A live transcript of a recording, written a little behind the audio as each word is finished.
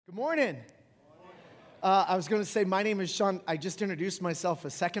Good morning. I was going to say my name is Sean. I just introduced myself a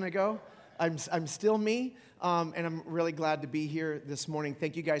second ago. I'm still me, and I'm really glad to be here this morning.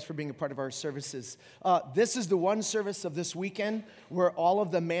 Thank you guys for being a part of our services. This is the one service of this weekend where all of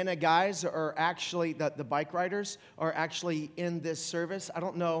the Manna guys are actually, the bike riders are actually in this service. I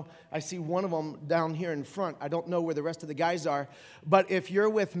don't know. I see one of them down here in front. I don't know where the rest of the guys are. But if you're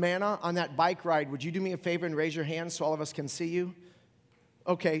with Manna on that bike ride, would you do me a favor and raise your hand so all of us can see you?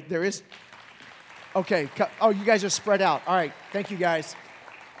 Okay, there is. Okay. Oh, you guys are spread out. All right. Thank you, guys.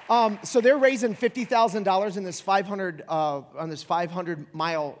 So they're raising $50,000 in this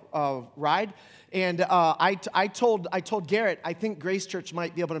 500-mile ride, and I told Garrett I think Grace Church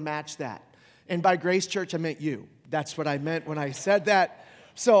might be able to match that, and by Grace Church I meant you. That's what I meant when I said that.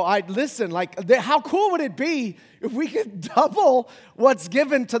 So I listen. How cool would it be if we could double what's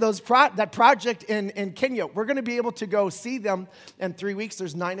given to that project in Kenya? We're going to be able to go see them in 3 weeks.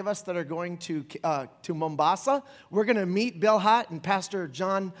 There's 9 of us that are going to Mombasa. We're going to meet Bill Hott and Pastor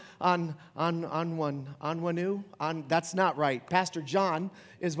John Onwenu. That's not right. Pastor John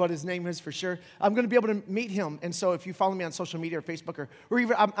is what his name is for sure. I'm going to be able to meet him. And so if you follow me on social media or Facebook or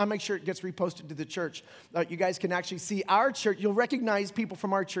even I'll make sure it gets reposted to the church. You guys can actually see our church. You'll recognize people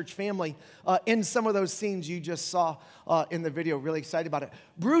from our church family in some of those scenes you just saw in the video. Really excited about it.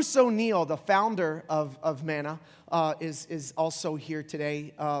 Bruce O'Neill, the founder of Manna, is also here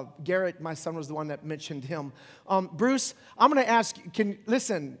today. Garrett, my son, was the one that mentioned him. Bruce, I'm going to ask,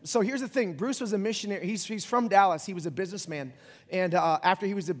 listen, so here's the thing. Bruce was a missionary. He's from Dallas. He was a businessman. And after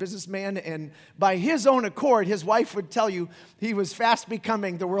he was a businessman, and by his own accord, his wife would tell you he was fast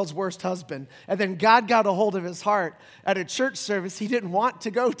becoming the world's worst husband. And then God got a hold of his heart at a church service he didn't want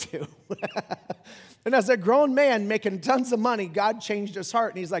to go to. And as a grown man making tons of money, God changed his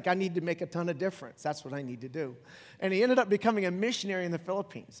heart. And he's like, I need to make a ton of difference. That's what I need to do. And he ended up becoming a missionary in the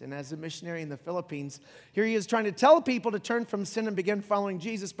Philippines. And as a missionary in the Philippines, here he is trying to tell people to turn from sin and begin following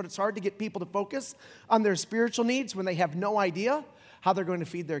Jesus. But it's hard to get people to focus on their spiritual needs when they have no idea how they're going to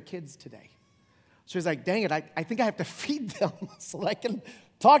feed their kids today. So he's like, dang it, I think I have to feed them so I can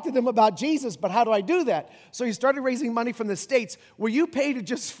talk to them about Jesus, but how do I do that? So he started raising money from the States. Will you pay to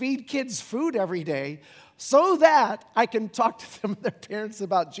just feed kids food every day so that I can talk to them and their parents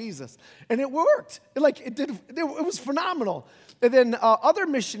about Jesus? And it worked. It was phenomenal. And then other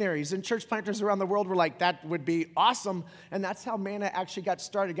missionaries and church planters around the world were like, that would be awesome. And that's how Manna actually got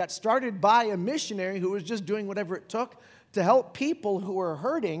started. Got started by a missionary who was just doing whatever it took to help people who were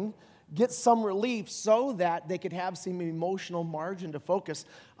hurting get some relief so that they could have some emotional margin to focus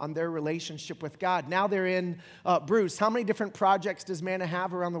on their relationship with God. Now they're in, Bruce, how many different projects does Manna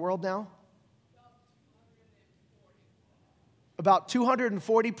have around the world now? About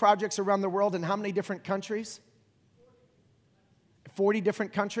 240 projects around the world. In how many different countries? 40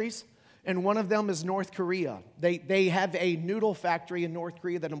 different countries. And one of them is North Korea. They have a noodle factory in North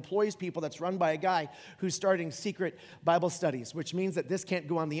Korea that employs people that's run by a guy who's starting secret Bible studies, which means that this can't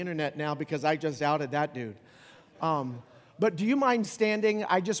go on the internet now because I just outed that dude. But do you mind standing?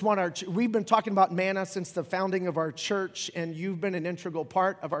 I just want we've been talking about Manna since the founding of our church, and you've been an integral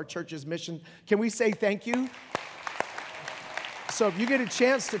part of our church's mission. Can we say thank you? So if you get a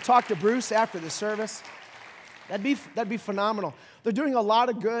chance to talk to Bruce after the service, that'd be phenomenal. They're doing a lot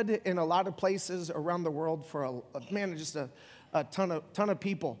of good in a lot of places around the world for just a ton of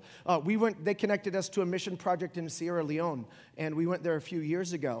people. They connected us to a mission project in Sierra Leone, and we went there a few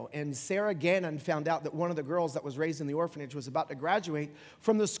years ago. And Sarah Gannon found out that one of the girls that was raised in the orphanage was about to graduate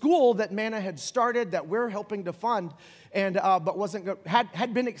from the school that Manna had started, that we're helping to fund, and but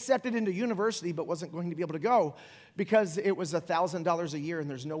had been accepted into university, but wasn't going to be able to go because it was $1,000 a year, and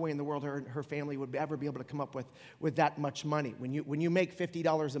there's no way in the world her family would ever be able to come up with that much money. When you make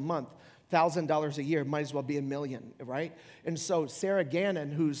 $50 a month, $1,000 a year might as well be $1 million, right? And so Sarah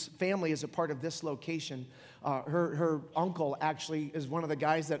Gannon, whose family is a part of this location, her uncle actually is one of the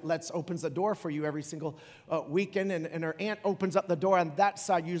guys that opens the door for you every single weekend, and her aunt opens up the door on that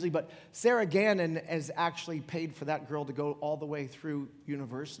side usually, but Sarah Gannon has actually paid for that girl to go all the way through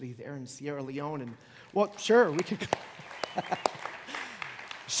university there in Sierra Leone. And well, sure, we could.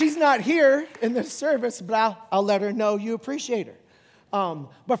 She's not here in this service, but I'll let her know you appreciate her.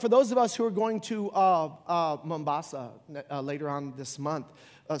 But for those of us who are going to Mombasa later on this month,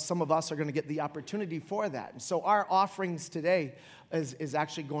 some of us are going to get the opportunity for that. And so our offerings today is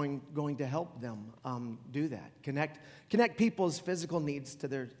actually going to help them do that. Connect people's physical needs to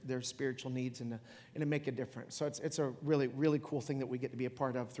their spiritual needs and to make a difference. So it's a really, really cool thing that we get to be a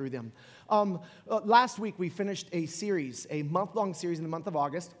part of through them. Last week we finished a month-long series in the month of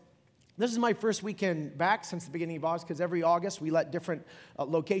August This is my first weekend back since the beginning of August, because every August we let different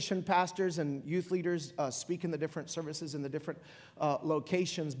location pastors and youth leaders speak in the different services in the different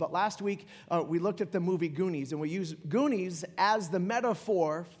locations. But last week we looked at the movie Goonies, and we used Goonies as the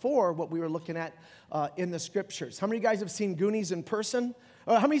metaphor for what we were looking at in the scriptures. How many of you guys have seen Goonies in person?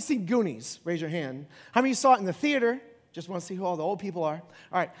 How many have seen Goonies? Raise your hand. How many saw it in the theater? Just want to see who all the old people are.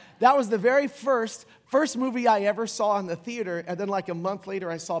 All right, that was the very first movie I ever saw in the theater, and then like a month later,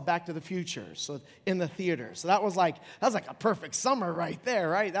 I saw Back to the Future, so in the theater. So that was like a perfect summer right there,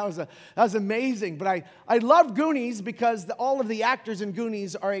 right? That was amazing. But I love Goonies because all of the actors in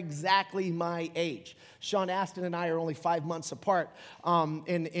Goonies are exactly my age. Sean Astin and I are only 5 months apart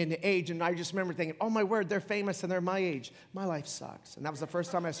in age, and I just remember thinking, oh my word, they're famous and they're my age. My life sucks. And that was the first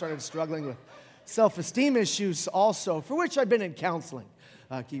time I started struggling with self-esteem issues also, for which I've been in counseling.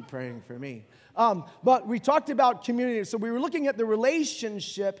 Keep praying for me. But we talked about community. So we were looking at the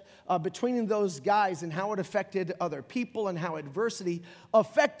relationship between those guys and how it affected other people and how adversity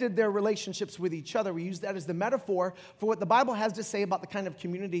affected their relationships with each other. We use that as the metaphor for what the Bible has to say about the kind of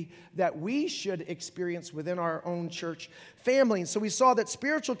community that we should experience within our own church family. And so we saw that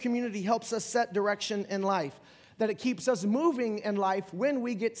spiritual community helps us set direction in life, that it keeps us moving in life when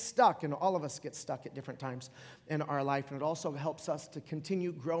we get stuck, and all of us get stuck at different times in our life, and it also helps us to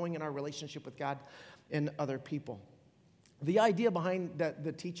continue growing in our relationship with God and other people. The idea behind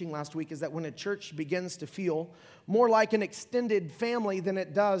the teaching last week is that when a church begins to feel more like an extended family than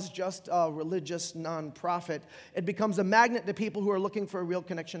it does just a religious nonprofit, it becomes a magnet to people who are looking for a real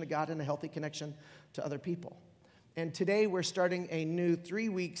connection to God and a healthy connection to other people. And today we're starting a new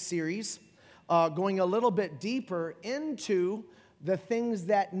 3-week series going a little bit deeper into the things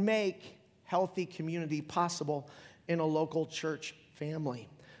that make healthy community possible in a local church family.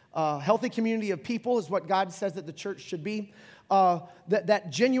 Healthy community of people is what God says that the church should be, that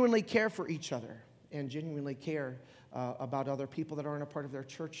genuinely care for each other and genuinely care about other people that aren't a part of their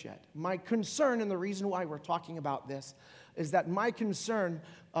church yet. My concern, and the reason why we're talking about this, is that my concern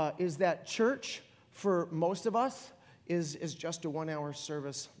is that church, for most of us, is just a 1-hour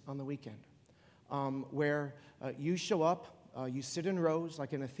service on the weekend. Where you show up, you sit in rows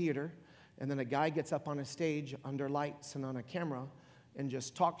like in a theater, and then a guy gets up on a stage under lights and on a camera and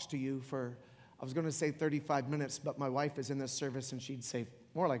just talks to you for, I was going to say 35 minutes, but my wife is in this service and she'd say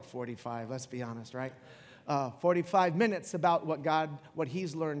more like 45, let's be honest, right? 45 minutes about what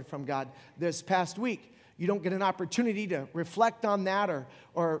he's learned from God this past week. You don't get an opportunity to reflect on that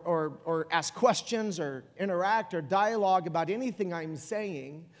or ask questions or interact or dialogue about anything I'm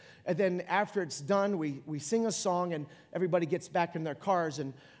saying. And then after it's done, we sing a song and everybody gets back in their cars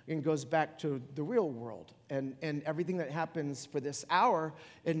and goes back to the real world. And everything that happens for this hour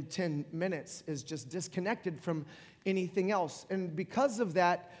and 10 minutes is just disconnected from anything else. And because of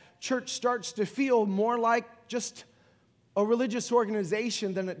that, church starts to feel more like just a religious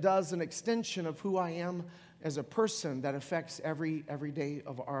organization than it does an extension of who I am as a person that affects every day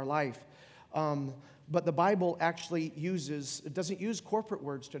of our life. But the Bible actually doesn't use corporate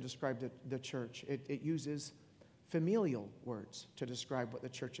words to describe the church. It uses familial words to describe what the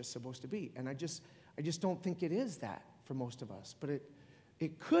church is supposed to be. And I just don't think it is that for most of us. But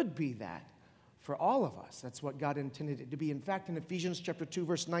it could be that for all of us. That's what God intended it to be. In fact, in Ephesians chapter 2,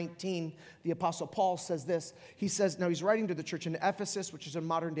 verse 19, the Apostle Paul says this. He says, now he's writing to the church in Ephesus, which is in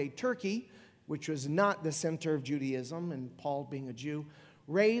modern-day Turkey, which was not the center of Judaism, and Paul, being a Jew,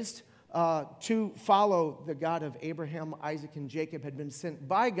 raised to follow the God of Abraham, Isaac, and Jacob, had been sent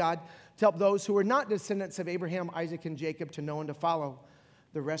by God to help those who were not descendants of Abraham, Isaac, and Jacob to know and to follow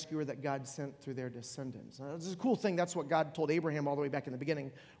the rescuer that God sent through their descendants. Now, this is a cool thing. That's what God told Abraham all the way back in the beginning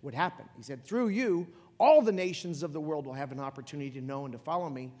would happen. He said, through you, all the nations of the world will have an opportunity to know and to follow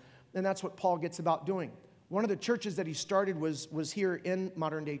me. And that's what Paul gets about doing. One of the churches that he started was here in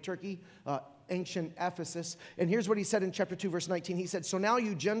modern-day Turkey, ancient Ephesus. And here's what he said in chapter 2, verse 19. He said, so now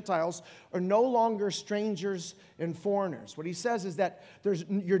you Gentiles are no longer strangers and foreigners. What he says is that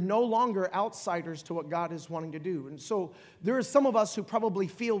you're no longer outsiders to what God is wanting to do. And so there are some of us who probably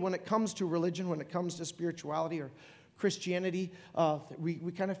feel when it comes to religion, when it comes to spirituality or Christianity, we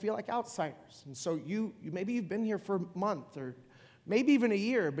kind of feel like outsiders. And so maybe you've been here for a month or maybe even a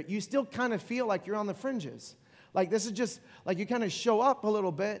year, but you still kind of feel like you're on the fringes. Like this is just, like you kind of show up a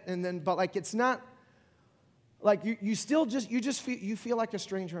little bit and then, but like it's not, like you feel like a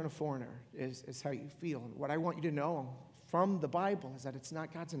stranger and a foreigner is how you feel. And what I want you to know from the Bible is that it's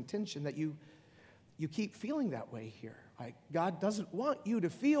not God's intention that you keep feeling that way here. Like God doesn't want you to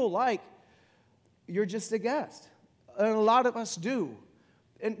feel like you're just a guest. And a lot of us do.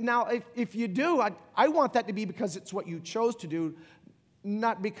 And now if you do, I want that to be because it's what you chose to do,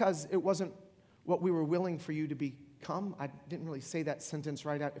 not because it wasn't what we were willing for you to become. I didn't really say that sentence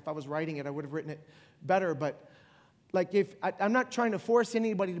right. If I was writing it, I would have written it better. But like I'm not trying to force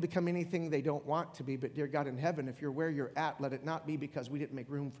anybody to become anything they don't want to be. But dear God in heaven, if you're where you're at, let it not be because we didn't make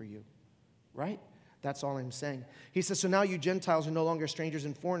room for you. Right? That's all I'm saying. He says, so now you Gentiles are no longer strangers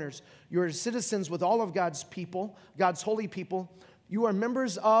and foreigners. You are citizens with all of God's people, God's holy people. You are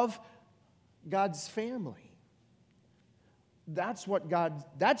members of God's family. That's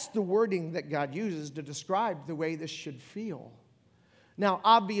the wording that God uses to describe the way this should feel. Now,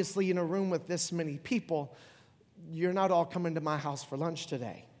 obviously, in a room with this many people, you're not all coming to my house for lunch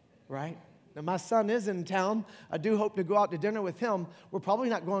today, right? Now, my son is in town. I do hope to go out to dinner with him. We're probably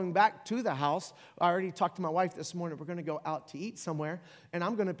not going back to the house. I already talked to my wife this morning. We're going to go out to eat somewhere, and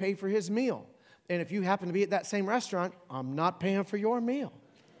I'm going to pay for his meal. And if you happen to be at that same restaurant, I'm not paying for your meal.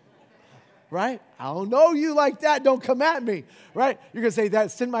 Right? I don't know you like that. Don't come at me. Right? You're going to say,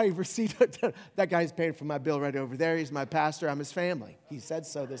 send my receipt. That guy's paying for my bill right over there. He's my pastor. I'm his family. He said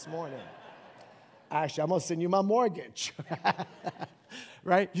so this morning. Actually, I'm going to send you my mortgage.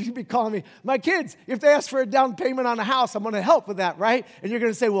 Right? You should be calling me. My kids, if they ask for a down payment on a house, I'm going to help with that, right? And you're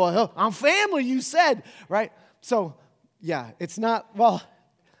going to say, well, I'm family, you said, right? So, yeah, it's not,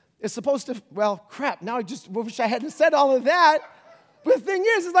 it's supposed to, crap. Now I just wish I hadn't said all of that. But the thing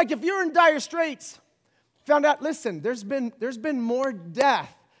is like if you're in dire straits, found out, listen, there's been more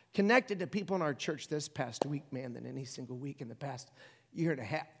death connected to people in our church this past week, man, than any single week in the past year and a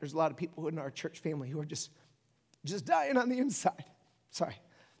half. There's a lot of people in our church family who are just dying on the inside. Sorry.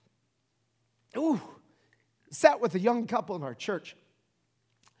 Ooh, sat with a young couple in our church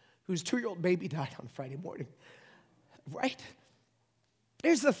whose 2-year-old baby died on Friday morning. Right?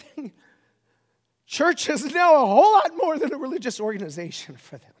 Here's the thing. Church is now a whole lot more than a religious organization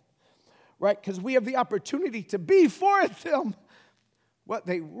for them, right? Because we have the opportunity to be for them what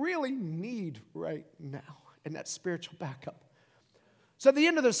they really need right now, and that's spiritual backup. So at the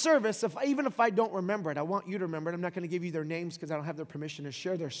end of the service, even if I don't remember it, I want you to remember it. I'm not going to give you their names because I don't have their permission to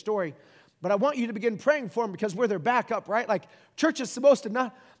share their story, but I want you to begin praying for them because we're their backup, right? Like church is supposed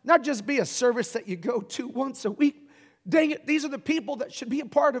to not just be a service that you go to once a week. Dang it, these are the people that should be a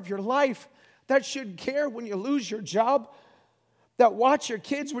part of your life, that should care when you lose your job, that watch your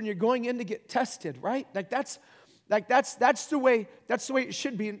kids when you're going in to get tested, right? That's the way it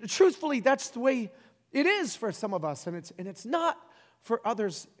should be. And truthfully, that's the way it is for some of us, and it's not for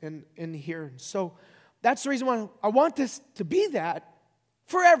others in here. So that's the reason why I want this to be that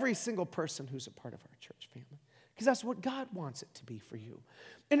for every single person who's a part of our church family, because that's what God wants it to be for you.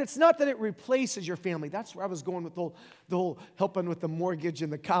 And it's not that it replaces your family. That's where I was going with the whole helping with the mortgage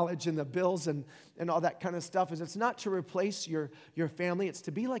and the college and the bills and all that kind of stuff. Is it's not to replace your family. It's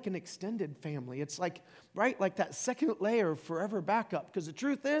to be like an extended family. It's like, right, like that second layer of forever backup. Because the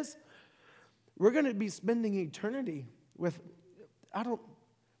truth is, we're going to be spending eternity with, at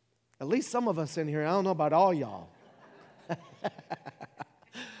least some of us in here. I don't know about all y'all.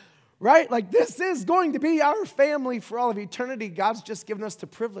 Right? Like this is going to be our family for all of eternity. God's just given us the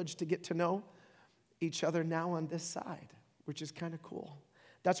privilege to get to know each other now on this side, which is kind of cool.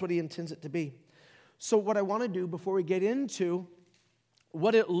 That's what he intends it to be. So what I want to do before we get into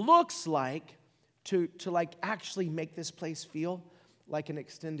what it looks like to like actually make this place feel like an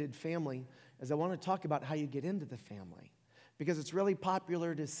extended family is I want to talk about how you get into the family. Because it's really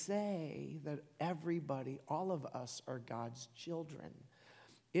popular to say that everybody, all of us are God's children.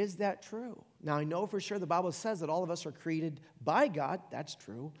 Is that true? Now, I know for sure the Bible says that all of us are created by God. That's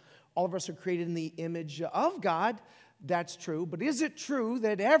true. All of us are created in the image of God. That's true. But is it true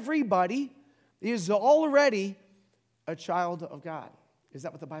that everybody is already a child of God? Is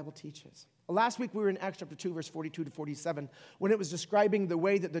that what the Bible teaches? Last week we were in Acts chapter 2, verse 42 to 47, when it was describing the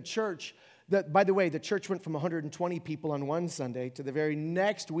way that the church, by the way, the church went from 120 people on one Sunday to the very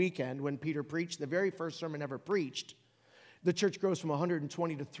next weekend when Peter preached, the very first sermon ever preached. The church grows from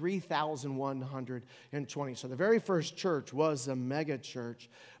 120 to 3,120. So the very first church was a mega church.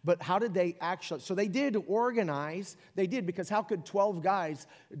 But how did they actually, so they did organize, because how could 12 guys,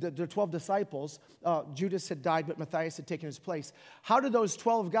 the 12 disciples, Judas had died, but Matthias had taken his place. How did those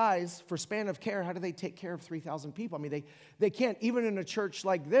 12 guys, for span of care, how do they take care of 3,000 people? I mean, they can't, even in a church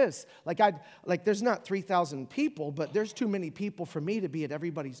like this, like there's not 3,000 people, but there's too many people for me to be at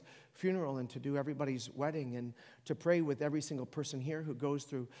everybody's funeral and to do everybody's wedding and to pray with every single person here who goes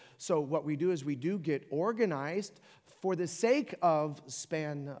through. So what we do is we do get organized for the sake of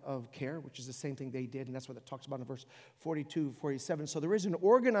span of care, which is the same thing they did, and that's what it talks about in verse 42, 47. So there is an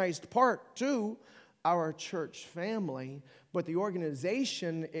organized part to our church family, but the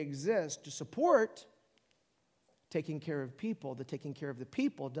organization exists to support taking care of people, the taking care of the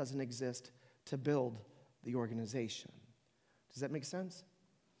people doesn't exist to build the organization. Does that make sense?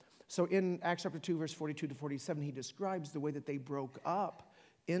 So in Acts chapter 2, verse 42 to 47, he describes the way that they broke up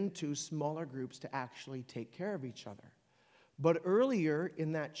into smaller groups to actually take care of each other. But earlier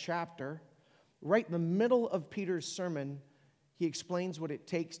in that chapter, right in the middle of Peter's sermon, he explains what it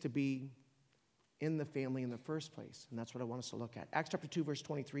takes to be in the family in the first place. And that's what I want us to look at. Acts chapter 2, verse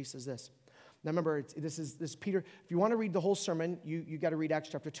 23 says this. Now remember, this is Peter. If you want to read the whole sermon, you got to read Acts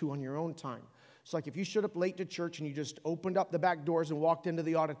chapter 2 on your own time. So like if you showed up late to church and you just opened up the back doors and walked into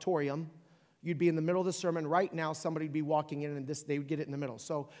the auditorium, you'd be in the middle of the sermon. Right now, somebody would be walking in and they would get it in the middle.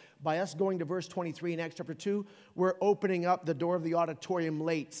 So by us going to verse 23 in Acts chapter 2, we're opening up the door of the auditorium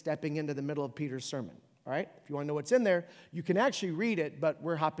late, stepping into the middle of Peter's sermon. All right? If you want to know what's in there, you can actually read it, but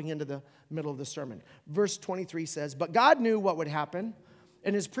we're hopping into the middle of the sermon. Verse 23 says, "But God knew what would happen,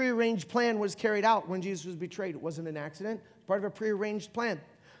 and his prearranged plan was carried out when Jesus was betrayed." It wasn't an accident. It's part of a prearranged plan.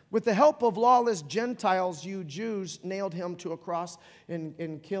 "With the help of lawless Gentiles, you Jews nailed him to a cross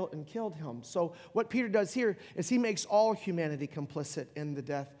and killed him." So what Peter does here is he makes all humanity complicit in the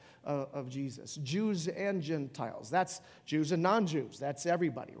death of Jesus. Jews and Gentiles. That's Jews and non-Jews. That's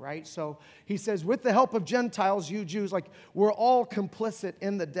everybody, right? So he says, with the help of Gentiles, you Jews, like we're all complicit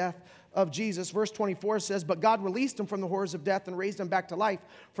in the death of Jesus. Verse 24 says, "But God released him from the horrors of death and raised him back to life.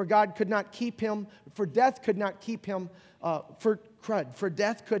 For death could not keep him, for death could not keep him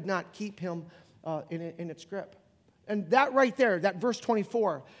in its grip." And that right there, that verse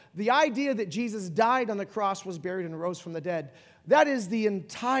 24, the idea that Jesus died on the cross, was buried, and rose from the dead, that is the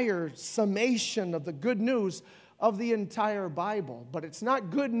entire summation of the good news of the entire Bible. But it's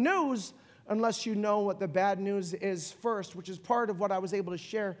not good news unless you know what the bad news is first, which is part of what I was able to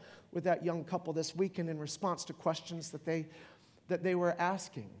share with that young couple this weekend in response to questions that they were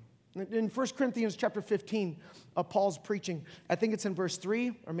asking. In 1 Corinthians chapter 15, Paul's preaching, I think it's in verse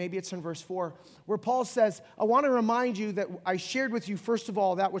 3, or maybe it's in verse 4, where Paul says, "I want to remind you that I shared with you, first of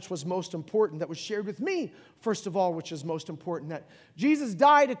all, that which was most important, that was shared with me, first of all, which is most important, that Jesus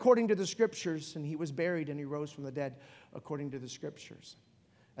died according to the Scriptures, and he was buried, and he rose from the dead according to the Scriptures."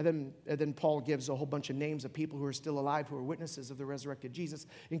 And then Paul gives a whole bunch of names of people who are still alive, who are witnesses of the resurrected Jesus.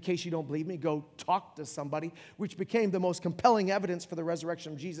 In case you don't believe me, go talk to somebody, which became the most compelling evidence for the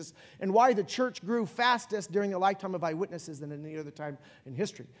resurrection of Jesus and why the church grew fastest during the lifetime of eyewitnesses than any other time in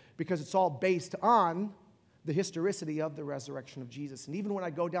history. Because it's all based on the historicity of the resurrection of Jesus. And even when I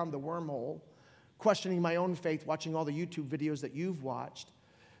go down the wormhole, questioning my own faith, watching all the YouTube videos that you've watched,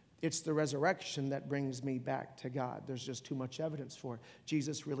 it's the resurrection that brings me back to God. There's just too much evidence for it.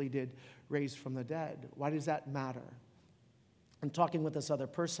 Jesus really did raise from the dead. Why does that matter? I'm talking with this other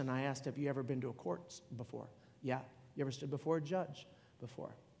person. I asked, have you ever been to a court before? Yeah. You ever stood before a judge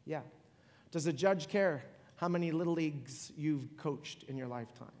before? Yeah. Does the judge care how many little leagues you've coached in your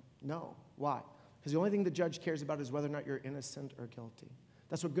lifetime? No. Why? Because the only thing the judge cares about is whether or not you're innocent or guilty.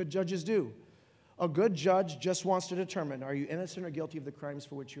 That's what good judges do. A good judge just wants to determine, are you innocent or guilty of the crimes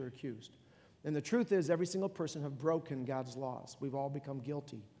for which you're accused? And the truth is, every single person have broken God's laws. We've all become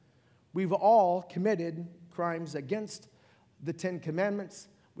guilty. We've all committed crimes against the 10 Commandments.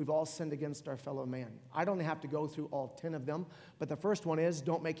 We've all sinned against our fellow man. I don't have to go through all 10 of them, but the first one is,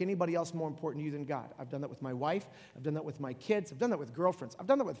 don't make anybody else more important to you than God. I've done that with my wife. I've done that with my kids. I've done that with girlfriends. I've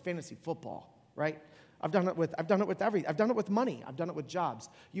done that with fantasy football, right? I've done it with everything. I've done it with money. I've done it with jobs.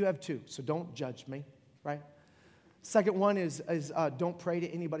 You have too, so don't judge me, right? Second one is don't pray to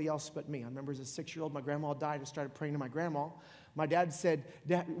anybody else but me. I remember as a 6-year-old, my grandma died. I started praying to my grandma. My dad said,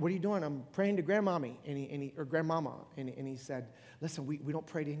 "Dad, what are you doing?" "I'm praying to grandmommy," or grandmama. And he said, "Listen, we don't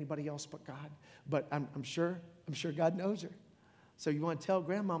pray to anybody else but God. But I'm sure God knows her. So you want to tell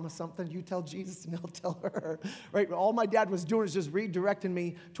grandmama something, you tell Jesus and he'll tell her." Right? All my dad was doing is just redirecting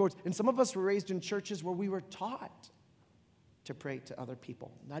me towards, and some of us were raised in churches where we were taught to pray to other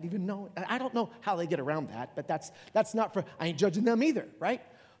people. Not even knowing. I don't know how they get around that, but that's not for, I ain't judging them either, right?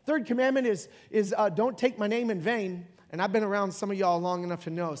 Third commandment is don't take my name in vain. And I've been around some of y'all long enough to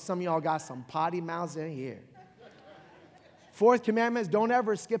know some of y'all got some potty mouths in here. Fourth commandment is don't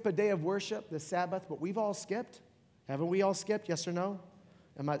ever skip a day of worship, the Sabbath, but we've all skipped. Haven't we all skipped? Yes or no?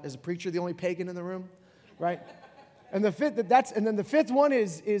 Am I, as a preacher, the only pagan in the room? Right? And the fifth one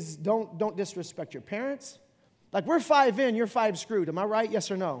is don't disrespect your parents. Like we're 5 in, you're 5 screwed. Am I right?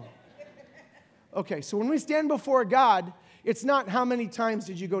 Yes or no? Okay, so when we stand before God, it's not how many times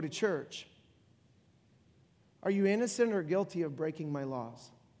did you go to church. Are you innocent or guilty of breaking my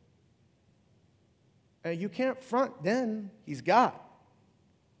laws? You can't front then. He's God.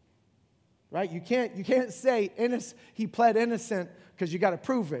 Right? You can't say he pled innocent because you got to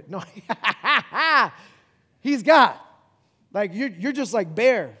prove it. No. He's God. Like, you're just like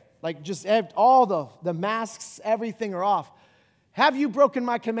bare. Like, just all the masks, everything are off. Have you broken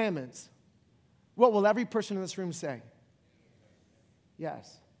my commandments? What will every person in this room say?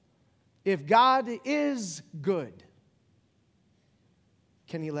 Yes. If God is good,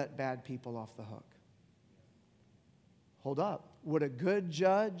 can he let bad people off the hook? Hold up. Would a good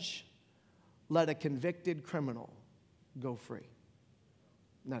judge let a convicted criminal go free?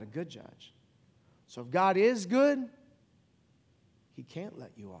 Not a good judge. So if God is good, he can't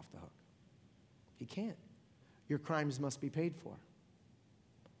let you off the hook. He can't. Your crimes must be paid for.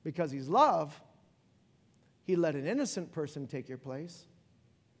 Because he's love, he let an innocent person take your place.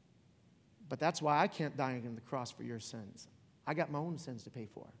 But that's why I can't die on the cross for your sins. I got my own sins to pay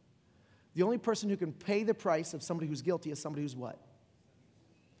for. The only person who can pay the price of somebody who's guilty is somebody who's what?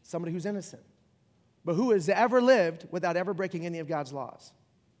 Somebody who's innocent. But who has ever lived without ever breaking any of God's laws?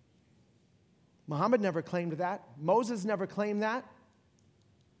 Muhammad never claimed that. Moses never claimed that.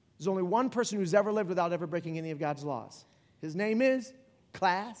 There's only one person who's ever lived without ever breaking any of God's laws. His name is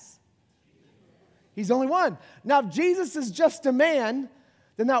class. He's the only one. Now, if Jesus is just a man,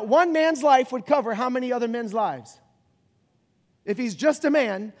 then that one man's life would cover how many other men's lives? If he's just a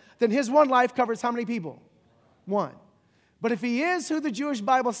man, then his one life covers how many people? One. But if he is who the Jewish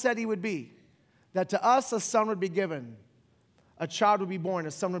Bible said he would be, that to us a son would be given, a child would be born,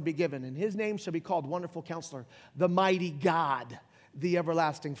 a son would be given, and his name shall be called Wonderful Counselor, the Mighty God, the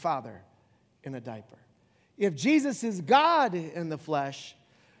Everlasting Father, in a diaper. If Jesus is God in the flesh,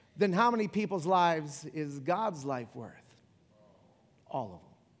 then how many people's lives is God's life worth? All of them.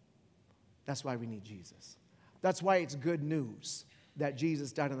 That's why we need Jesus. That's why it's good news that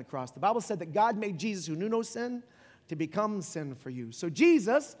Jesus died on the cross. The Bible said that God made Jesus, who knew no sin, to become sin for you. So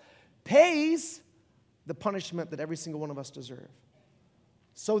Jesus pays the punishment that every single one of us deserve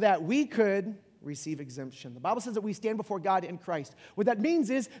so that we could receive exemption. The Bible says that we stand before God in Christ. What that means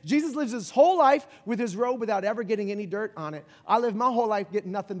is Jesus lives his whole life with his robe without ever getting any dirt on it. I live my whole life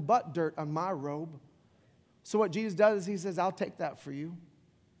getting nothing but dirt on my robe. So what Jesus does is he says, I'll take that for you.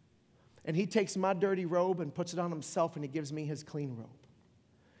 And he takes my dirty robe and puts it on himself, and he gives me his clean robe.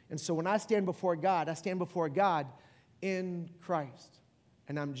 And so when I stand before God in Christ.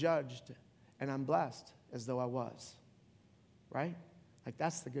 And I'm judged and I'm blessed as though I was. Right? Like,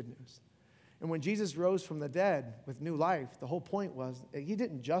 that's the good news. And when Jesus rose from the dead with new life, the whole point was that he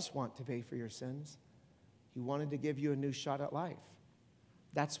didn't just want to pay for your sins. He wanted to give you a new shot at life.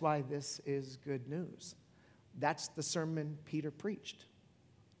 That's why this is good news. That's the sermon Peter preached.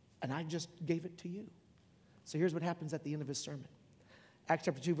 And I just gave it to you. So here's what happens at the end of his sermon. Acts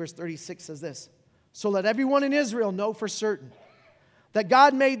chapter 2, verse 36 says this. So let everyone in Israel know for certain that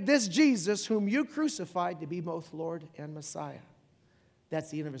God made this Jesus, whom you crucified, to be both Lord and Messiah. That's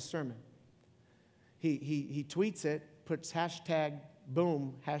the end of his sermon. He tweets it, puts hashtag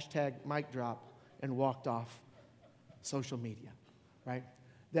boom, hashtag mic drop, and walked off social media, right?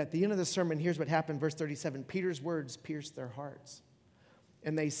 At the end of the sermon, here's what happened, verse 37. Peter's words pierced their hearts.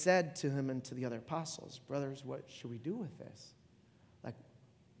 And they said to him and to the other apostles, brothers, what should we do with this? Like,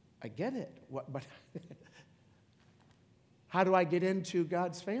 I get it, but how do I get into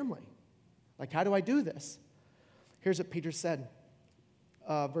God's family? Like, how do I do this? Here's what Peter said,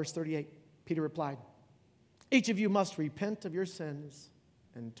 verse 38. Peter replied, each of you must repent of your sins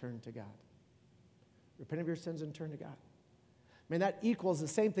and turn to God. Repent of your sins and turn to God. Man, that equals the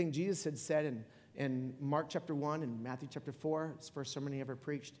same thing Jesus had said in Mark chapter 1 and Matthew chapter 4, his first sermon he ever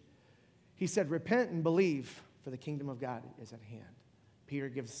preached. He said, repent and believe, for the kingdom of God is at hand. Peter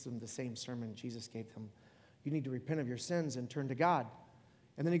gives them the same sermon Jesus gave them. You need to repent of your sins and turn to God.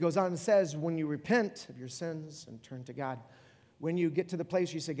 And then he goes on and says, when you repent of your sins and turn to God, when you get to the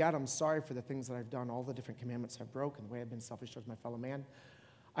place you say, God, I'm sorry for the things that I've done, all the different commandments I've broken, the way I've been selfish towards my fellow man,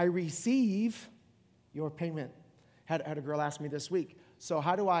 I receive your payment. Had a girl ask me this week, so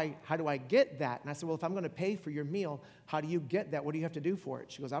how do I get that? And I said, well, if I'm going to pay for your meal, how do you get that? What do you have to do for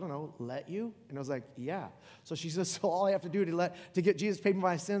it? She goes, I don't know, let you? And I was like, yeah. So she says, so all I have to do to get Jesus to pay for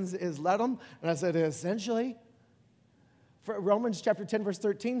my sins is let him? And I said, essentially. For Romans chapter 10, verse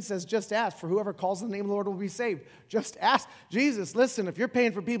 13 says, just ask, for whoever calls on the name of the Lord will be saved. Just ask. Jesus, listen, if you're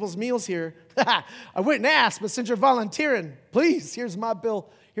paying for people's meals here, I wouldn't ask, but since you're volunteering, please, here's my bill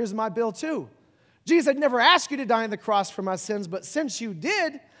too. Jesus, I'd never ask you to die on the cross for my sins, but since you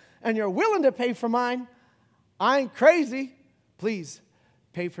did, and you're willing to pay for mine, I ain't crazy. Please,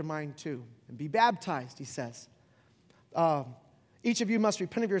 pay for mine too. And be baptized, he says. Each of you must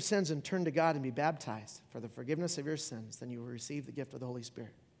repent of your sins and turn to God and be baptized for the forgiveness of your sins. Then you will receive the gift of the Holy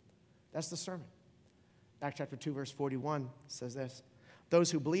Spirit. That's the sermon. Acts chapter 2, verse 41 says this. Those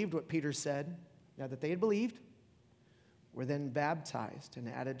who believed what Peter said now that they had believed, were then baptized and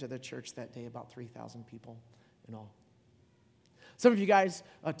added to the church that day, about 3,000 people in all. Some of you guys,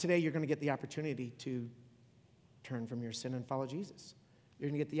 today you're going to get the opportunity to turn from your sin and follow Jesus. You're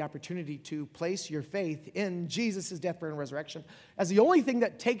going to get the opportunity to place your faith in Jesus' death, burial, and resurrection as the only thing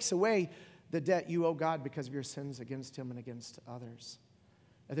that takes away the debt you owe God because of your sins against him and against others.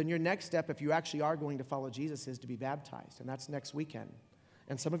 And then your next step, if you actually are going to follow Jesus, is to be baptized, and that's next weekend.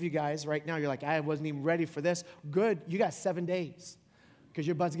 And some of you guys right now, you're like, I wasn't even ready for this. Good, you got 7 days because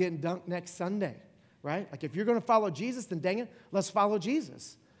your butt's getting dunked next Sunday, right? Like if you're going to follow Jesus, then dang it, let's follow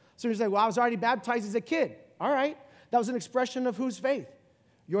Jesus. So you say, well, I was already baptized as a kid. All right, that was an expression of whose faith?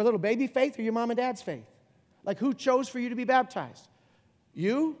 Your little baby faith or your mom and dad's faith? Like who chose for you to be baptized?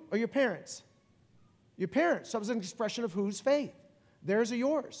 You or your parents? Your parents. So it was an expression of whose faith? Theirs or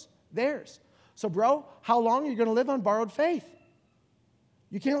yours? Theirs. So bro, how long are you going to live on borrowed faith?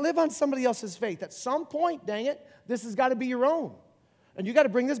 You can't live on somebody else's faith. At some point, dang it, this has got to be your own. And you got to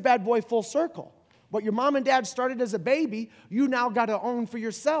bring this bad boy full circle. What your mom and dad started as a baby, you now got to own for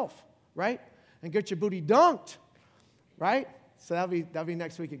yourself, right? And get your booty dunked, right? So that'll be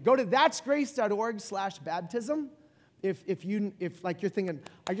next weekend. Go to that'sgrace.org/baptism. If like you're thinking,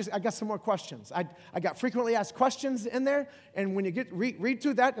 I got some more questions. I got frequently asked questions in there, and when you read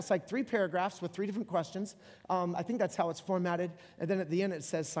through that, it's like 3 paragraphs with 3 different questions. I think that's how it's formatted. And then at the end it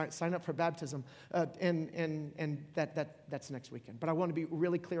says sign up for baptism, and that's next weekend. But I want to be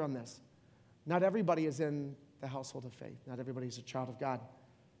really clear on this. Not everybody is in the household of faith. Not everybody is a child of God.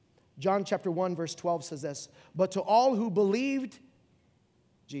 John chapter 1, verse 12 says this, but to all who believed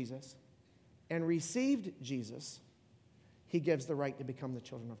Jesus and received Jesus, he gives the right to become the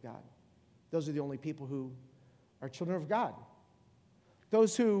children of God. Those are the only people who are children of God.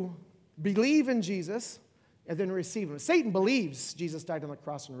 Those who believe in Jesus and then receive him. Satan believes Jesus died on the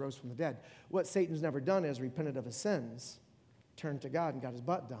cross and rose from the dead. What Satan's never done is repented of his sins, turned to God, and got his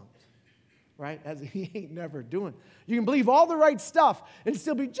butt dumped. Right? As he ain't never doing. You can believe all the right stuff and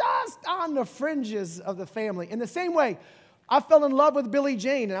still be just on the fringes of the family. In the same way, I fell in love with Billie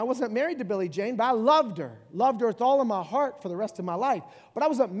Jane, and I wasn't married to Billie Jane, but I loved her with all of my heart for the rest of my life. But I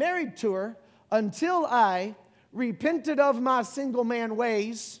wasn't married to her until I repented of my single man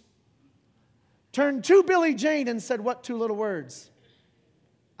ways, turned to Billie Jane and said, what 2 little words?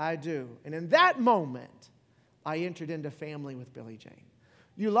 I do. And in that moment, I entered into family with Billie Jane.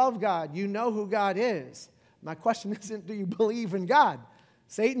 You love God. You know who God is. My question isn't, do you believe in God?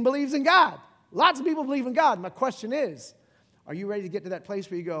 Satan believes in God. Lots of people believe in God. My question is, are you ready to get to that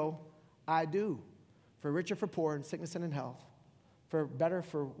place where you go, I do, for richer, for poor, in sickness and in health, for better,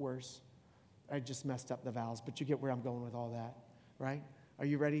 for worse. I just messed up the vowels, but you get where I'm going with all that, right? Are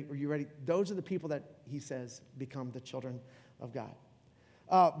you ready? Are you ready? Those are the people that he says become the children of God.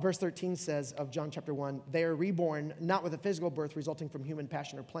 Verse 13 says of John chapter 1, they are reborn, not with a physical birth resulting from human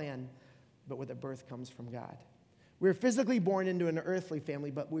passion or plan, but with a birth comes from God. We were physically born into an earthly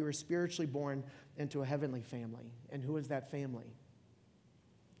family, but we were spiritually born into a heavenly family. And who is that family?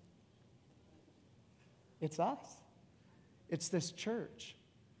 It's us. It's this church.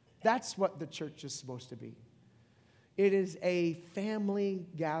 That's what the church is supposed to be. It is a family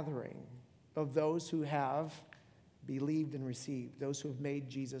gathering of those who have believed and received, those who have made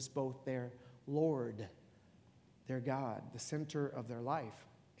Jesus both their Lord, their God, the center of their life,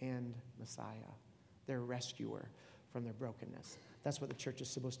 and Messiah, their rescuer from their brokenness. That's what the church is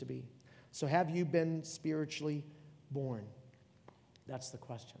supposed to be. So have you been spiritually born? That's the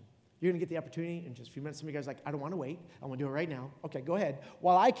question. You're going to get the opportunity in just a few minutes. Some of you guys are like, I don't want to wait. I want to do it right now. Okay, go ahead.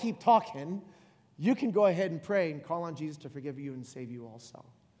 While I keep talking, you can go ahead and pray and call on Jesus to forgive you and save you also.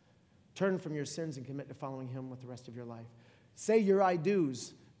 Turn from your sins and commit to following him with the rest of your life. Say your I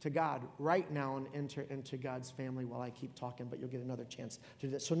do's to God right now and enter into God's family while I keep talking, but you'll get another chance to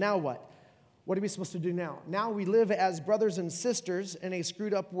do that. So now what? What are we supposed to do now? Now we live as brothers and sisters in a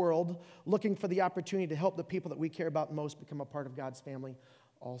screwed up world, looking for the opportunity to help the people that we care about most become a part of God's family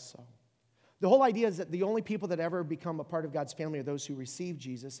also. The whole idea is that the only people that ever become a part of God's family are those who receive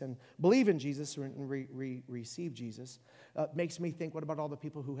Jesus and believe in Jesus and receive Jesus. Makes me think, what about all the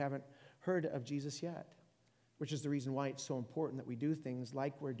people who haven't heard of Jesus yet? Which is the reason why it's so important that we do things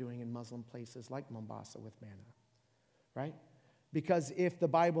like we're doing in Muslim places like Mombasa with Manna, right? Because if the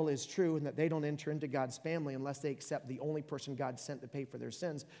Bible is true and that they don't enter into God's family unless they accept the only person God sent to pay for their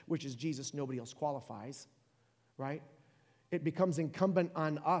sins, which is Jesus, nobody else qualifies, right? It becomes incumbent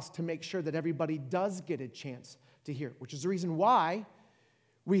on us to make sure that everybody does get a chance to hear, which is the reason why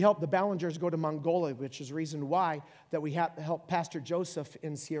We helped the Ballingers go to Mongolia, which is the reason why that we helped Pastor Joseph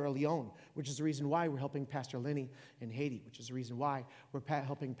in Sierra Leone, which is the reason why we're helping Pastor Lenny in Haiti, which is the reason why we're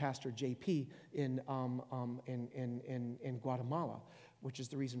helping Pastor JP in Guatemala, which is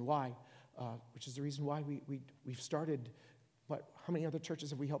the reason why we've started. How many other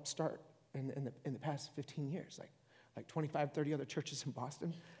churches have we helped start in the past 15 years? Like 25, 30 other churches in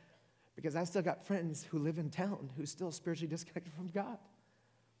Boston, because I still got friends who live in town who's still spiritually disconnected from God.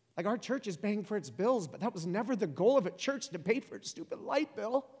 Like, our church is paying for its bills, but that was never the goal of a church, to pay for its stupid light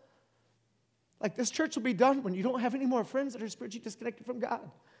bill. Like, this church will be done when you don't have any more friends that are spiritually disconnected from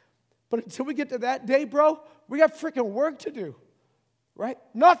God. But until we get to that day, bro, we got freaking work to do, right?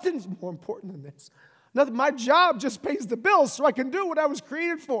 Nothing's more important than this. My job just pays the bills so I can do what I was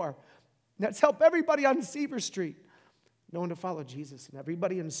created for. And that's help everybody on Seaver Street know one to follow Jesus, and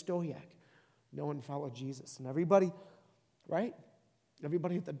everybody in Stoyak know one to follow Jesus, and everybody, right?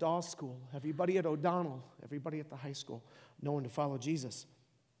 Everybody at the Dawes School, everybody at O'Donnell, everybody at the high school, knowing to follow Jesus.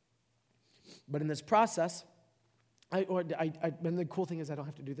 But in this process, and the cool thing is I don't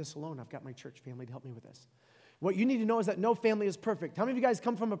have to do this alone. I've got my church family to help me with this. What you need to know is that no family is perfect. How many of you guys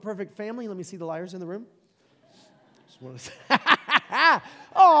come from a perfect family? Let me see the liars in the room. Just want to say,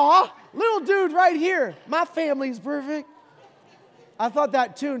 aw, little dude right here. My family's perfect. I thought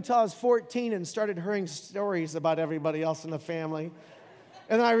that too until I was 14 and started hearing stories about everybody else in the family.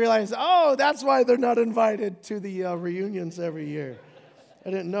 And then I realized, oh, that's why they're not invited to the reunions every year. I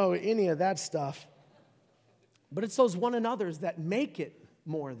didn't know any of that stuff. But it's those one another's that make it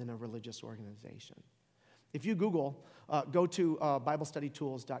more than a religious organization. If you Google, go to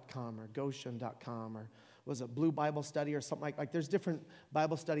BibleStudyTools.com or Goshen.com, or was it Blue Bible Study or something like there's different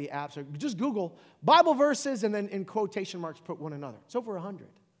Bible study apps. Or just Google Bible verses and then in quotation marks put one another. It's over 100.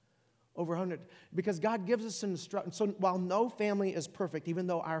 Over 100. Because God gives us instructions. So while no family is perfect, even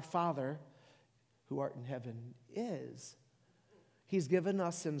though our Father, who art in heaven, is, He's given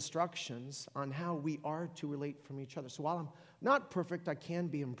us instructions on how we are to relate from each other. So while I'm not perfect, I can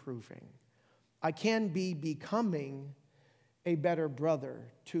be improving. I can be becoming a better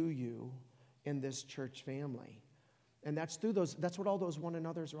brother to you in this church family. And that's what all those one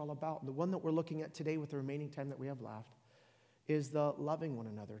another's are all about. The one that we're looking at today with the remaining time that we have left is the loving one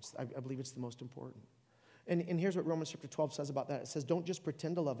another. I believe it's the most important. And here's what Romans chapter 12 says about that. It says, don't just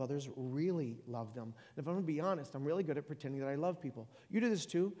pretend to love others, really love them. And if I'm going to be honest, I'm really good at pretending that I love people. You do this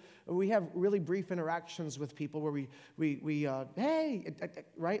too. We have really brief interactions with people where we hey,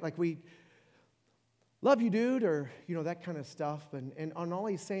 right? Like we love you, dude, or, that kind of stuff. And all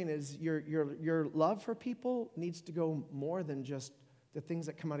he's saying is your love for people needs to go more than just the things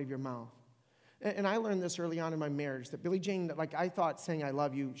that come out of your mouth. And I learned this early on in my marriage, that Billie Jane, I thought saying I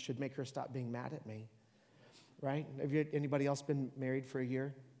love you should make her stop being mad at me, right? Have anybody else been married for a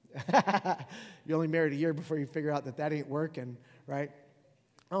year? You only married a year before you figure out that ain't working, right?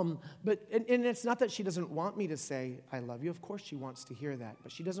 But it's not that she doesn't want me to say I love you. Of course she wants to hear that,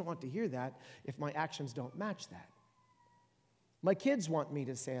 but she doesn't want to hear that if my actions don't match that. My kids want me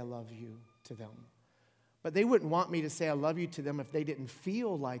to say I love you to them, but they wouldn't want me to say I love you to them if they didn't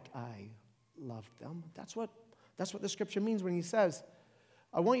feel like I loved them. That's what the scripture means when he says,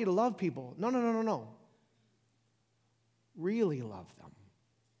 I want you to love people. No. Really love them,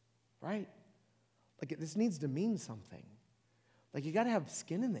 right? Like, this needs to mean something. Like, you got to have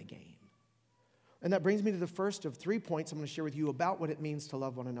skin in the game. And that brings me to the first of 3 points I'm going to share with you about what it means to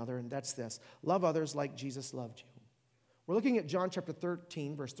love one another, and that's this. Love others like Jesus loved you. We're looking at John chapter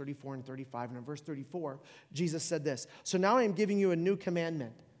 13, verse 34 and 35. And in verse 34, Jesus said this, so now I am giving you a new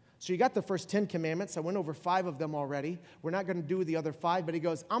commandment. So you got the first 10 commandments. I went over 5 of them already. We're not going to do the other 5, but he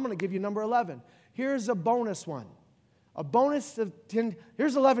goes, I'm going to give you number 11. Here's a bonus one. A bonus of 10.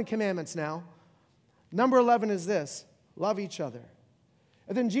 Here's 11 commandments now. Number 11 is this. Love each other.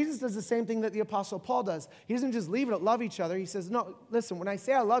 And then Jesus does the same thing that the Apostle Paul does. He doesn't just leave it at love each other. He says, no, listen, when I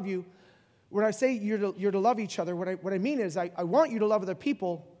say I love you, when I say you're to love each other, what I mean is I want you to love other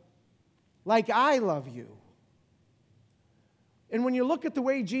people like I love you. And when you look at the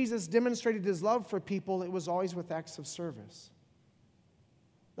way Jesus demonstrated his love for people, it was always with acts of service.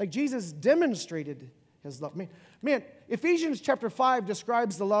 Like, Jesus demonstrated his love. Man, Ephesians chapter 5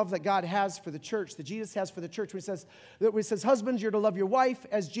 describes the love that God has for the church, that Jesus has for the church. When it says, husbands, you're to love your wife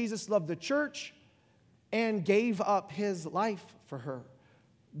as Jesus loved the church and gave up his life for her.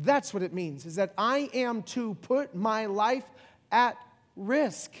 That's what it means, is that I am to put my life at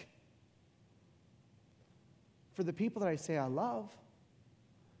risk for the people that I say I love.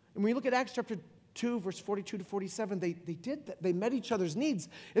 And when you look at Acts chapter 2, verse 42 to 47, they did that. They met each other's needs.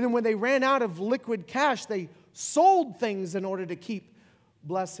 And then when they ran out of liquid cash, they sold things in order to keep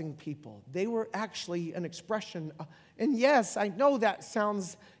blessing people. They were actually an expression. And yes, I know that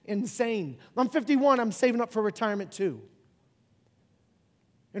sounds insane. I'm 51, I'm saving up for retirement too.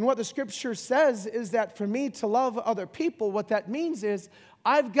 And what the scripture says is that for me to love other people, what that means is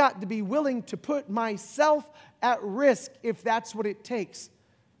I've got to be willing to put myself at risk if that's what it takes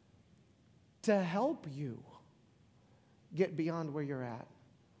to help you get beyond where you're at.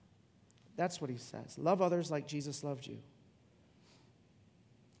 That's what he says. Love others like Jesus loved you.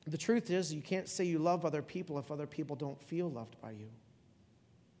 The truth is, you can't say you love other people if other people don't feel loved by you.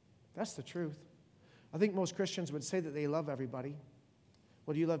 That's the truth. I think most Christians would say that they love everybody.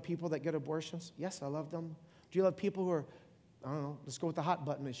 Well, do you love people that get abortions? Yes, I love them. Do you love people who are, I don't know, let's go with the hot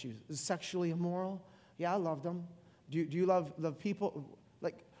button issues. Is sexually immoral? Yeah, I love them. Do you love people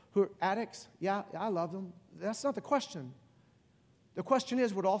like who are addicts? Yeah, I love them. That's not the question. The question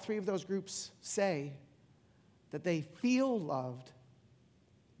is, would all three of those groups say that they feel loved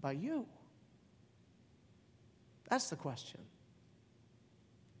by you? That's the question.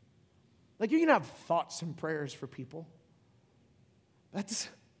 Like, you can have thoughts and prayers for people.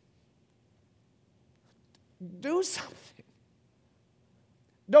 Do something.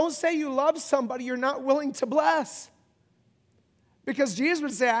 Don't say you love somebody you're not willing to bless. Because Jesus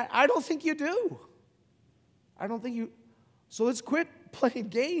would say, I don't think you do. I don't think you. So let's quit playing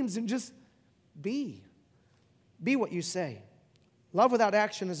games and just be. Be what you say. Love without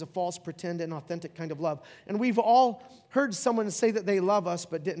action is a false, pretend, and authentic kind of love. And we've all heard someone say that they love us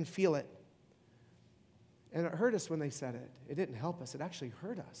but didn't feel it. And it hurt us when they said it. It didn't help us. It actually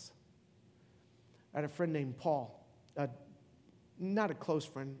hurt us. I had a friend named Paul. Not a close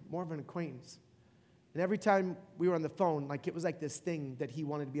friend, more of an acquaintance. And every time we were on the phone, like it was like this thing that he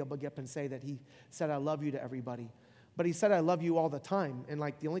wanted to be able to get up and say that he said, I love you to everybody. But he said, I love you all the time. And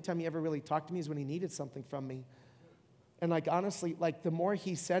like the only time he ever really talked to me is when he needed something from me. And like honestly, like the more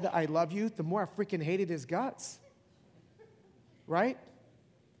he said, I love you, the more I freaking hated his guts. Right?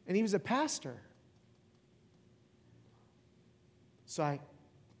 And he was a pastor. So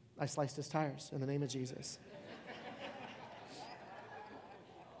I sliced his tires in the name of Jesus.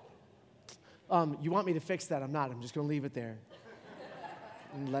 You want me to fix that? I'm not. I'm just going to leave it there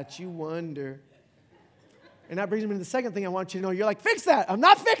and let you wonder. And that brings me to the second thing I want you to know. You're like, fix that. I'm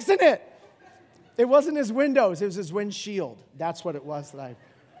not fixing it. It wasn't his windows. It was his windshield. That's what it was that I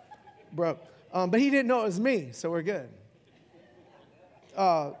broke. But he didn't know it was me, so we're good.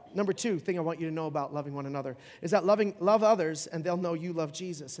 Number two thing I want you to know about loving one another is that love others and they'll know you love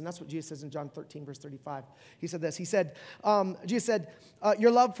Jesus. And that's what Jesus says in John 13, verse 35. He said this. He said, Jesus said,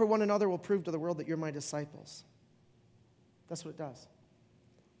 your love for one another will prove to the world that you're my disciples. That's what it does.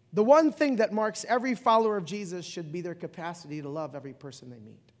 The one thing that marks every follower of Jesus should be their capacity to love every person they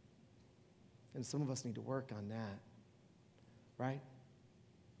meet. And some of us need to work on that, right?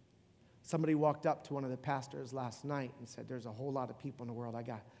 Somebody walked up to one of the pastors last night and said, there's a whole lot of people in the world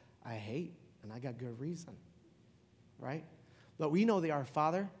I hate, and I got good reason, right? But we know that our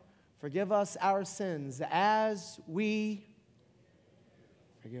Father, forgive us our sins as we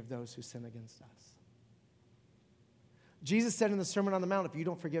forgive those who sin against us. Jesus said in the Sermon on the Mount, if you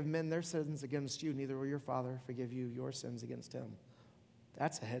don't forgive men their sins against you, neither will your Father forgive you your sins against him.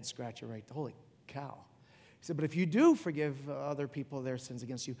 That's a head scratcher right there. Holy cow. He said, but if you do forgive other people their sins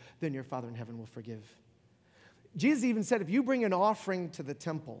against you, then your Father in heaven will forgive. Jesus even said, if you bring an offering to the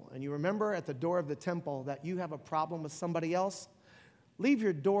temple, and you remember at the door of the temple that you have a problem with somebody else, leave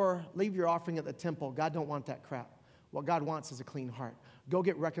your offering at the temple. God don't want that crap. What God wants is a clean heart. Go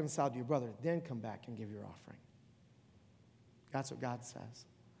get reconciled to your brother, then come back and give your offering. That's what God says.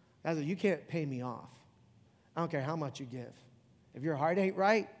 God says, you can't pay me off. I don't care how much you give. If your heart ain't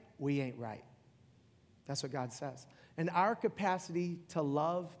right, we ain't right. That's what God says. And our capacity to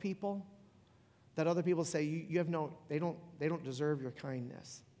love people that other people say, you have no, they don't deserve your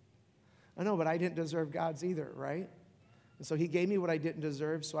kindness. I know, but I didn't deserve God's either, right? And so he gave me what I didn't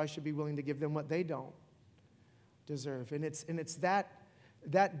deserve, so I should be willing to give them what they don't deserve. And it's that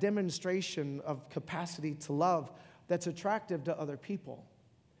demonstration of capacity to love that's attractive to other people.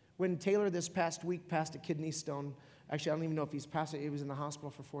 When Taylor this past week passed a kidney stone, actually, I don't even know if he's passed it. He was in the hospital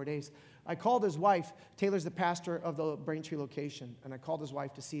for 4 days. I called his wife. Taylor's the pastor of the Braintree location. And I called his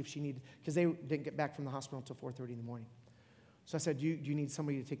wife to see if she needed, because they didn't get back from the hospital until 4:30 in the morning. So I said, do you need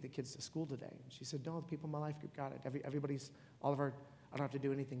somebody to take the kids to school today? And she said, no, the people in my life group got it. I don't have to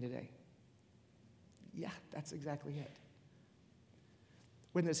do anything today. Yeah, that's exactly it.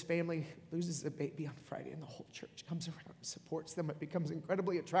 When this family loses a baby on Friday and the whole church comes around and supports them, it becomes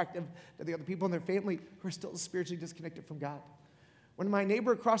incredibly attractive to the other people in their family who are still spiritually disconnected from God. When my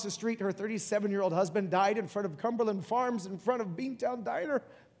neighbor across the street, her 37-year-old husband died in front of Cumberland Farms, in front of Beantown Diner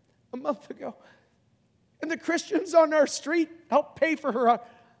a month ago. And the Christians on our street helped pay for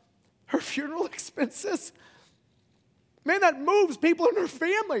her funeral expenses. Man, that moves people in her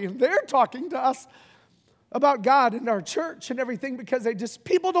family. And they're talking to us about God and our church and everything because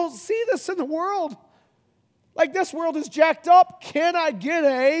people don't see this in the world. Like, this world is jacked up. Can I get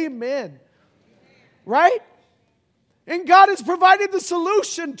an amen? Right? And God has provided the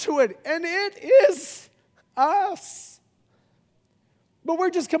solution to it, and it is us. But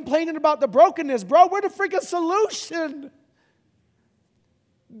we're just complaining about the brokenness, bro. We're the freaking solution.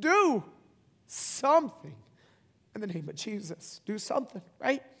 Do something in the name of Jesus. Do something,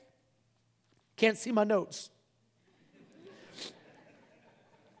 right? Can't see my notes.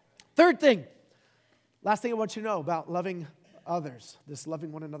 Third thing, last thing I want you to know about loving others, this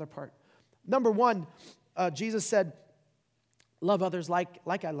loving one another part. Number one, Jesus said, love others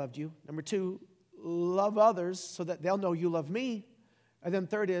like I loved you. Number two, love others so that they'll know you love me. And then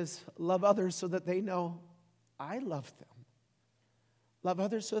third is, love others so that they know I love them. Love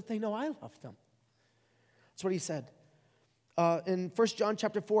others so that they know I love them. That's what he said. In 1 John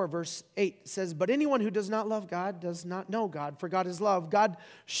chapter 4, verse 8 says, but anyone who does not love God does not know God, for God is love. God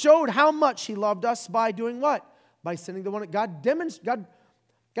showed how much he loved us by doing what? By sending the one. God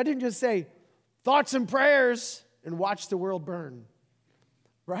didn't just say thoughts and prayers and watch the world burn,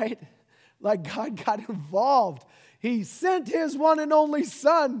 right? Like, God got involved. He sent his one and only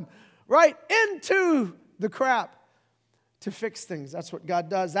son right into the crap to fix things. That's what God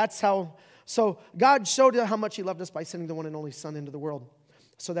does. So God showed how much he loved us by sending the one and only son into the world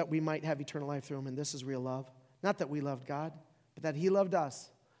so that we might have eternal life through him. And this is real love. Not that we loved God, but that he loved us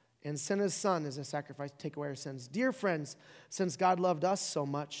and sent his son as a sacrifice to take away our sins. Dear friends, since God loved us so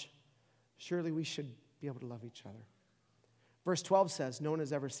much, surely we should be able to love each other. Verse 12 says, no one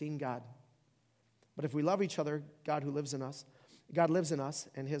has ever seen God. But if we love each other, God lives in us,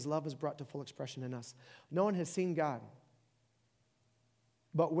 and his love is brought to full expression in us. No one has seen God.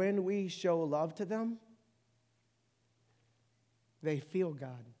 But when we show love to them, they feel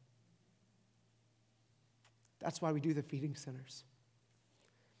God. That's why we do the feeding centers.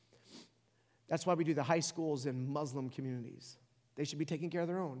 That's why we do the high schools in Muslim communities. They should be taking care of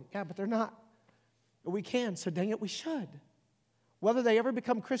their own. Yeah, but they're not. But we can, so dang it, we should. Whether they ever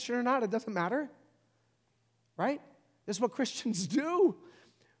become Christian or not, it doesn't matter. Right? This is what Christians do.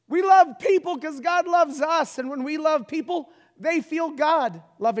 We love people because God loves us. And when we love people, they feel God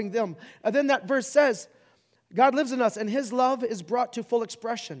loving them. And then that verse says, God lives in us and his love is brought to full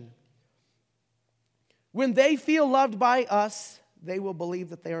expression. When they feel loved by us, they will believe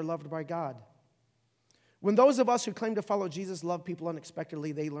that they are loved by God. When those of us who claim to follow Jesus love people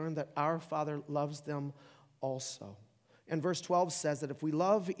unexpectedly, they learn that our Father loves them also. And verse 12 says that if we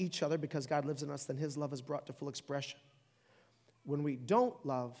love each other because God lives in us, then his love is brought to full expression. When we don't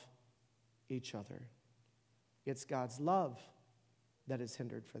love each other, it's God's love that is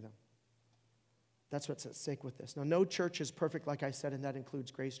hindered for them. That's what's at stake with this. Now, no church is perfect, like I said, and that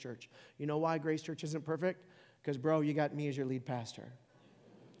includes Grace Church. You know why Grace Church isn't perfect? Because, bro, you got me as your lead pastor.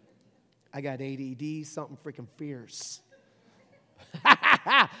 I got ADD, something freaking fierce.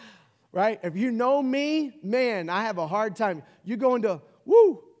 Right? If you know me, man, I have a hard time. You go into,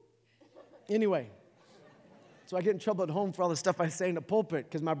 woo. Anyway. So I get in trouble at home for all the stuff I say in the pulpit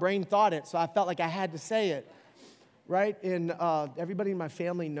because my brain thought it, so I felt like I had to say it. Right? And everybody in my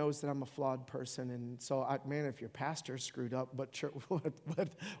family knows that I'm a flawed person. And so, man, if your pastor screwed up,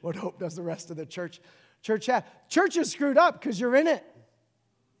 what hope does the rest of the church have? Church is screwed up because you're in it.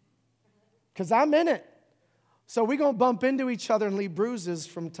 Because I'm in it. So we're going to bump into each other and leave bruises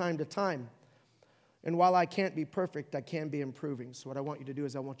from time to time. And while I can't be perfect, I can be improving. So what I want you to do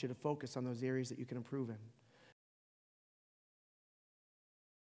is I want you to focus on those areas that you can improve in.